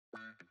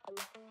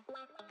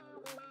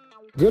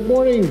Good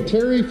morning,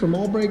 Terry from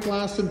All-Brite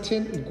Glass and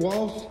Tint in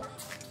Guelph.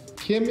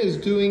 Kim is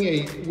doing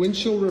a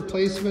windshield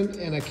replacement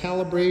and a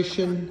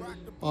calibration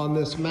on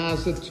this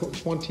Mazda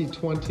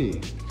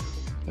 2020.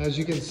 As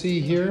you can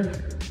see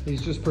here,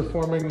 he's just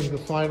performing the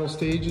final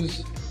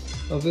stages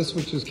of this,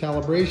 which is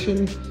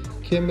calibration.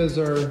 Kim is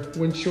our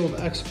windshield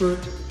expert,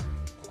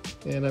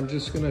 and I'm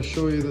just going to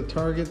show you the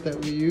target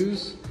that we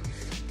use.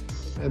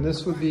 And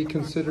this would be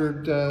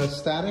considered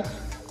static,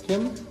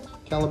 Kim,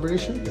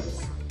 calibration?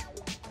 Yes.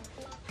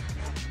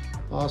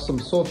 Awesome.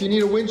 So if you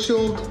need a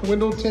windshield,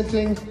 window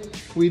tinting,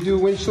 we do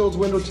windshields,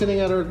 window tinting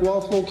at our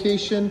Guelph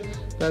location.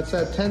 That's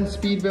at 10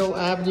 Speedville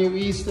Avenue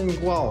East in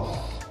Guelph.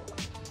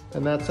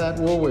 And that's at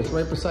Woolwich,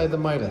 right beside the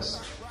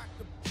Midas.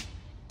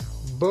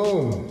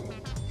 Boom.